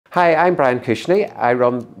Hi, I'm Brian Cushney. I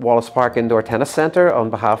run Wallace Park Indoor Tennis Centre on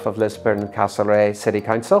behalf of Lisburn Castlereagh City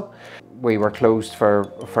Council. We were closed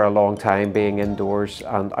for a long time, being indoors,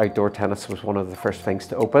 and outdoor tennis was one of the first things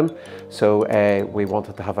to open. So we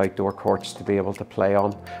wanted to have outdoor courts to be able to play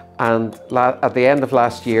on. And at the end of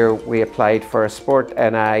last year, we applied for a Sport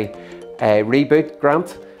NI reboot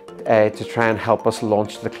grant to try and help us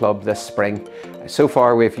launch the club this spring. So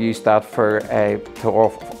far we've used that to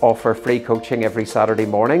offer free coaching every Saturday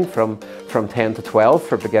morning from 10 to 12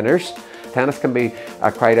 for beginners. Tennis can be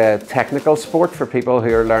quite a technical sport for people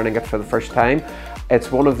who are learning it for the first time.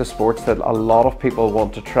 It's one of the sports that a lot of people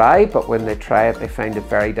want to try, but when they try it, they find it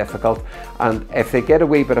very difficult. And if they get a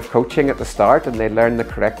wee bit of coaching at the start and they learn the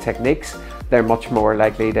correct techniques, they're much more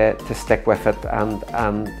likely to stick with it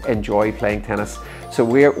and enjoy playing tennis. So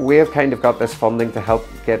we have kind of got this funding to help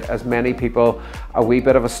get as many people a wee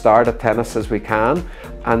bit of a start at tennis as we can,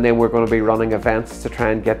 and then we're going to be running events to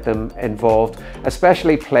try and get them involved,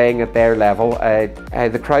 especially playing at their level.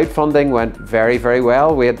 The crowdfunding went very, very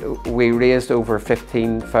well. We raised over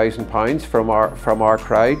 £15,000 from our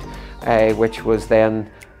crowd, which was then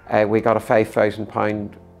we got a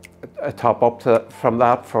 £5,000 top up from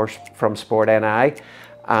that from Sport NI.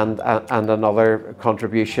 And another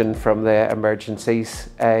contribution from the emergencies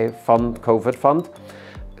fund, COVID fund.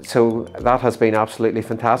 So that has been absolutely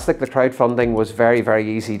fantastic. The crowdfunding was very, very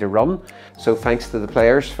easy to run. So thanks to the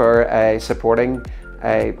players for supporting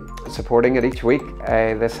it each week.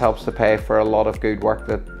 This helps to pay for a lot of good work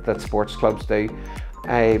that sports clubs do.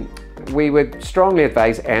 We would strongly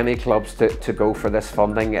advise any clubs to go for this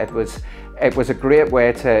funding. It was a great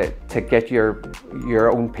way to get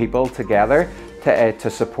your own people together to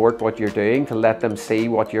support what you're doing, to let them see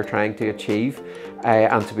what you're trying to achieve,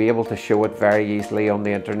 and to be able to show it very easily on the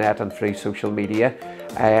internet and through social media.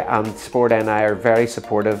 And Sport NI are very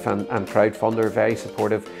supportive, and Crowdfund are very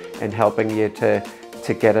supportive in helping you to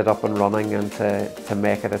get it up and running and to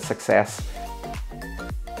make it a success.